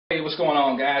Hey, what's going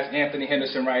on, guys? Anthony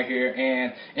Henderson right here,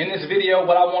 and in this video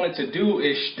what I wanted to do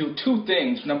is do two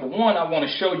things. Number one, I want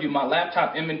to show you my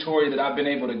laptop inventory that I've been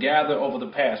able to gather over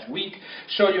the past week,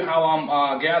 show you how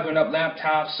I'm gathering up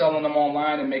laptops, selling them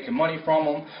online and making money from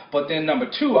them. But then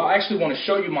number two, I actually want to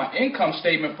show you my income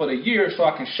statement for the year so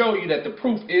I can show you that the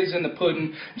proof is in the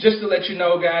pudding, just to let you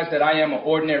know, guys, that I am an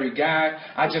ordinary guy.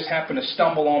 I just happen to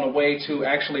stumble on a way to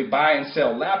actually buy and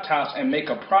sell laptops and make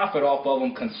a profit off of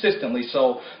them consistently.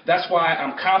 So that's why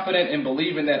I'm confident in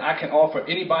believing that I can offer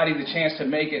anybody the chance to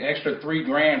make an extra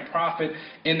 $3,000 profit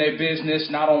in their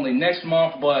business, not only next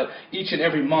month, but each and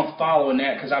every month following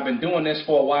that, because I've been doing this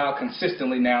for a while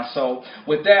consistently now. So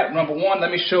with that, number one, let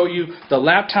me show you the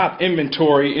laptop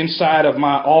inventory inside of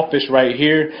my office right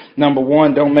here. Number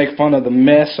one, don't make fun of the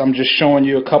mess. I'm just showing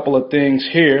you a couple of things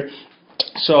here.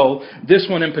 So this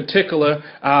one in particular,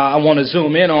 I want to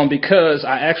zoom in on because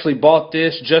I actually bought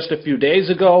this just a few days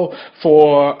ago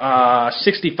for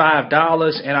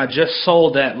 $65, and I just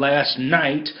sold that last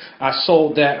night. I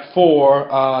sold that for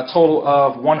a total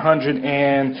of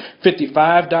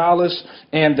 $155.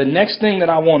 And the next thing that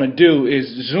I want to do is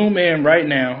zoom in right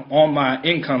now on my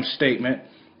income statement.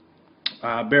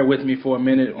 Bear with me for a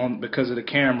minute because of the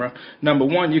camera. Number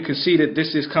one, you can see that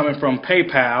this is coming from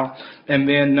PayPal. And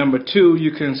then number two,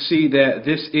 you can see that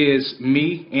this is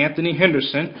me, Anthony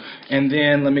Henderson. And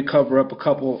then let me cover up a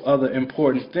couple of other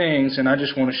important things. And I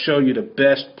just want to show you the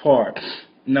best part.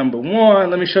 Number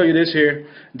one, let me show you this here.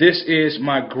 This is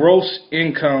my gross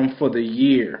income for the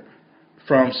year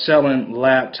from selling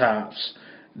laptops.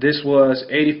 This was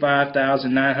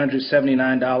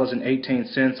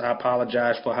 $85,979.18. I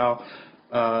apologize for how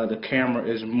the camera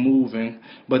is moving,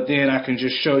 but then I can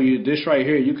just show you this right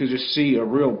here. You can just see a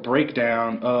real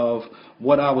breakdown of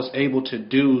what I was able to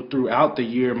do throughout the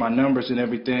year, my numbers and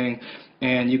everything.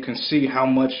 And you can see how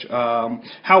much,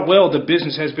 how well the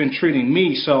business has been treating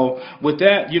me. So with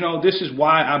that, you know, this is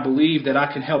why I believe that I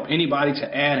can help anybody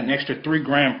to add an extra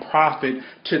 $3,000 profit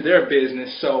to their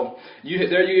business. So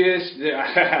there you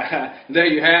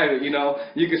have it. You know,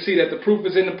 you can see that the proof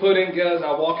is in the pudding, guys.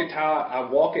 I walk it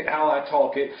how I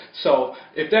talk it. So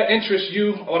if that interests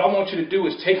you, what I want you to do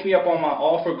is take me up on my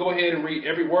offer. Go ahead and read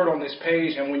every word on this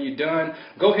page, and when you're done,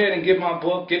 go ahead and get my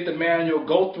book, get the manual,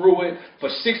 go through it for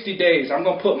 60 days. I'm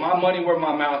going to put my money where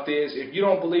my mouth is. If you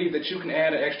don't believe that you can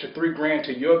add an extra $3,000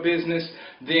 to your business,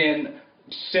 then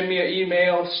send me an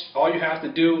email. All you have to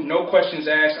do, no questions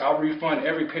asked. I'll refund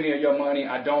every penny of your money.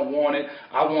 I don't want it.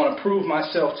 I want to prove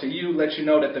myself to you, let you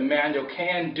know that the manual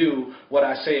can do what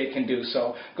I say it can do.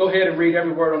 So go ahead and read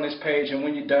every word on this page, and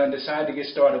when you're done, decide to get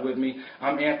started with me.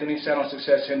 I'm Anthony, Set on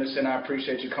Success Henderson. I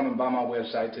appreciate you coming by my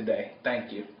website today.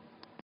 Thank you.